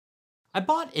I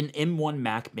bought an M1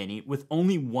 Mac Mini with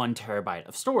only 1 terabyte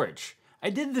of storage. I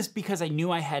did this because I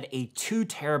knew I had a 2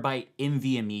 terabyte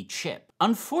NVMe chip.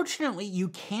 Unfortunately, you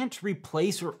can't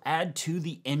replace or add to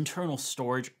the internal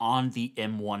storage on the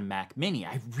M1 Mac Mini.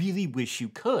 I really wish you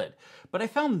could, but I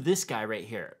found this guy right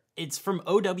here. It's from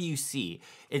OWC.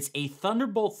 It's a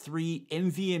Thunderbolt 3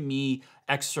 NVMe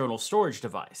external storage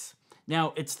device.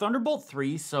 Now, it's Thunderbolt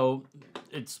 3, so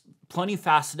it's plenty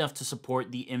fast enough to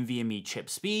support the NVMe chip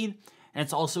speed, and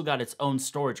it's also got its own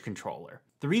storage controller.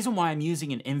 The reason why I'm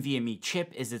using an NVMe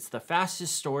chip is it's the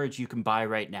fastest storage you can buy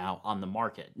right now on the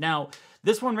market. Now,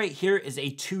 this one right here is a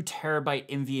 2 terabyte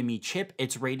NVMe chip.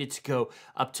 It's rated to go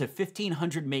up to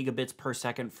 1500 megabits per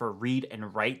second for read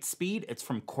and write speed. It's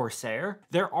from Corsair.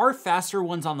 There are faster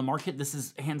ones on the market. This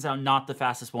is hands down not the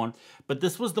fastest one, but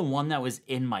this was the one that was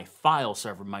in my file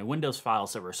server, my Windows file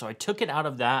server. So I took it out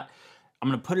of that. I'm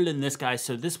gonna put it in this guy,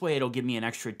 so this way it'll give me an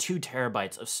extra 2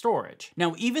 terabytes of storage.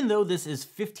 Now, even though this is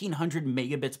 1500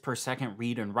 megabits per second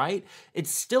read and write, it's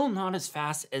still not as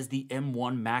fast as the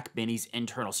M1 Mac Mini's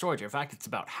internal storage. In fact, it's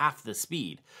about half the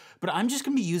speed. But I'm just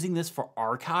gonna be using this for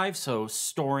archive, so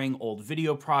storing old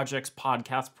video projects,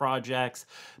 podcast projects,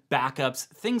 backups,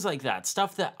 things like that.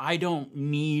 Stuff that I don't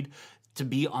need to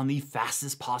be on the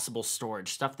fastest possible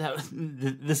storage, stuff that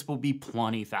this will be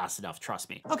plenty fast enough, trust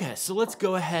me. Okay, so let's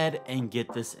go ahead and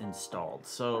get this installed.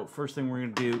 So first thing we're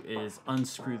gonna do is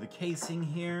unscrew the casing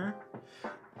here.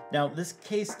 Now this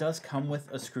case does come with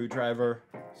a screwdriver,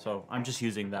 so I'm just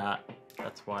using that.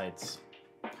 That's why it's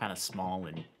kind of small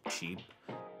and cheap.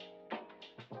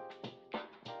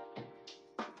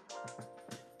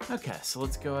 Okay, so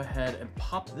let's go ahead and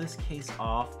pop this case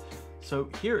off. So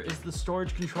here is the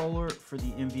storage controller for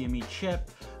the NVMe chip.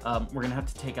 We're gonna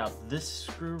have to take out this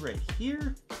screw right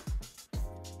here.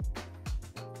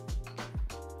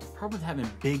 The problem with having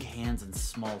big hands and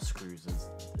small screws is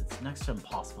it's next to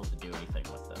impossible to do anything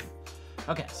with them.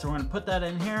 Okay, so we're gonna put that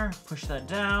in here, push that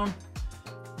down,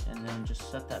 and then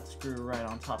just set that screw right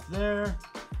on top there.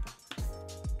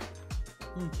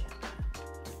 Okay.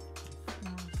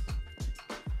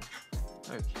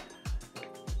 Okay.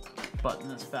 Button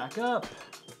this back up.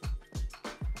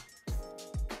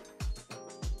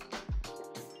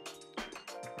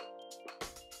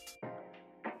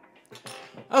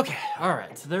 Okay, all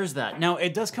right, so there's that. Now,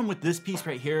 it does come with this piece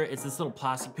right here. It's this little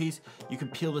plastic piece. You can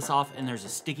peel this off and there's a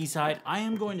sticky side. I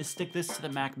am going to stick this to the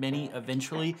Mac Mini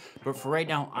eventually, but for right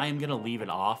now, I am gonna leave it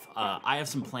off. I have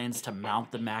some plans to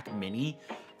mount the Mac Mini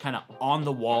kind of on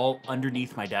the wall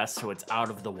underneath my desk so it's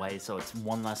out of the way, so it's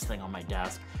one less thing on my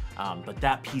desk. But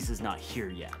that piece is not here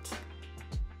yet.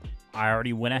 I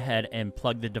already went ahead and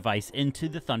plugged the device into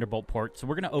the Thunderbolt port, so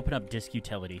we're going to open up Disk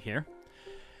Utility here.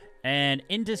 And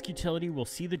in Disk Utility, we'll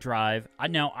see the drive.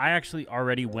 Now, I actually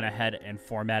already went ahead and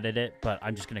formatted it, but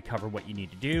I'm just going to cover what you need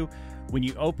to do. When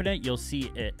you open it, you'll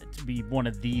see it to be one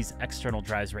of these external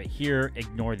drives right here.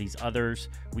 Ignore these others.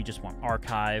 We just want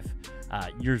archive.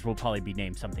 Yours will probably be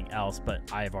named something else, but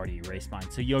I have already erased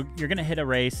mine. So you're going to hit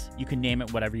erase. You can name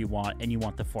it whatever you want, and you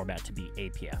want the format to be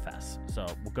APFS. So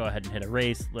we'll go ahead and hit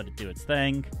erase, let it do its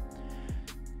thing.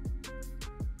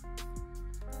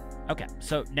 Okay,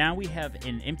 so now we have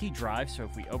an empty drive. So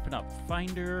if we open up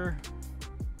Finder,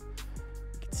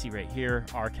 you can see right here,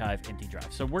 archive, empty drive.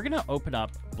 So we're gonna open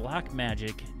up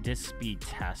Blackmagic disk speed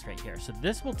test right here. So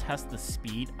this will test the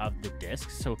speed of the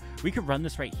disk. So we could run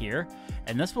this right here,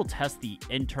 and this will test the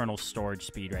internal storage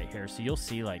speed right here. So you'll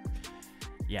see like,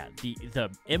 yeah, the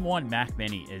M1 Mac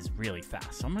Mini is really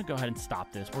fast. So I'm gonna go ahead and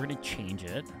stop this. We're gonna change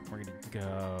it. We're gonna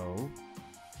go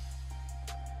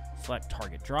select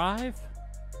target drive.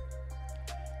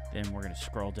 Then we're going to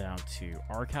scroll down to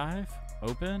archive,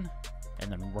 open,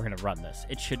 and then we're going to run this.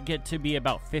 It should get to be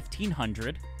about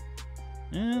 1500.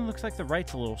 Looks like the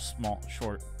write's a little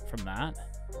short from that.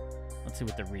 Let's see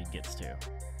what the read gets to.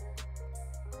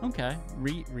 Okay,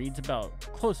 read's about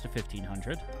close to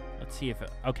 1500. Let's see if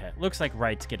it, okay, looks like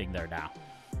write's getting there now.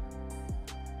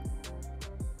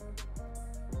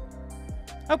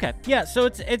 Okay, yeah, so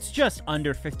it's just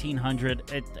under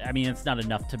 1500. I mean, it's not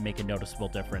enough to make a noticeable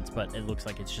difference, but it looks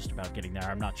like it's just about getting there.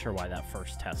 I'm not sure why that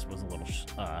first test was a little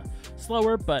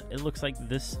slower, but it looks like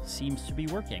this seems to be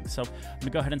working. So I'm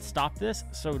gonna go ahead and stop this.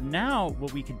 So now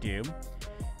what we could do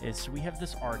is we have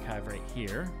this archive right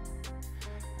here.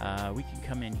 We can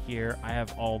come in here. I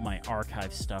have all my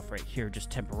archive stuff right here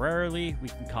just temporarily. We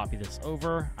can copy this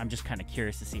over. I'm just kind of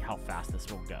curious to see how fast this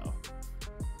will go.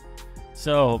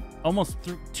 So almost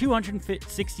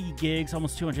 260 gigs,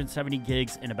 almost 270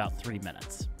 gigs in about 3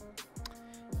 minutes.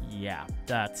 Yeah,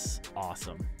 that's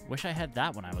awesome. Wish I had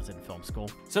that when I was in film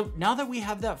school. So now that we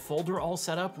have that folder all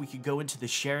set up, we could go into the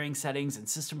sharing settings and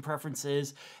system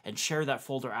preferences and share that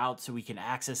folder out so we can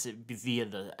access it via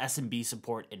the SMB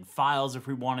support in files if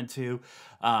we wanted to.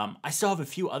 I still have a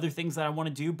few other things that I want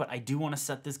to do, but I do want to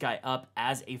set this guy up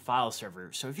as a file server.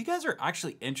 So if you guys are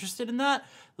actually interested in that,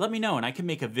 let me know and I can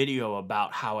make a video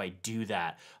about how I do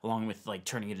that, along with like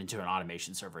turning it into an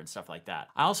automation server and stuff like that.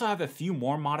 I also have a few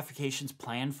more modifications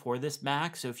planned for this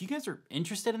Mac, so if you guys are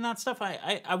interested in that stuff,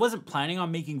 I wasn't planning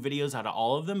on making videos out of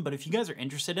all of them, but if you guys are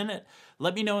interested in it,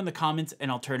 let me know in the comments and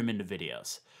I'll turn them into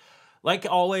videos. Like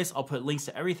always, I'll put links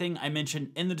to everything I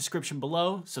mentioned in the description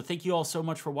below, so thank you all so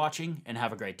much for watching and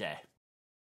have a great day.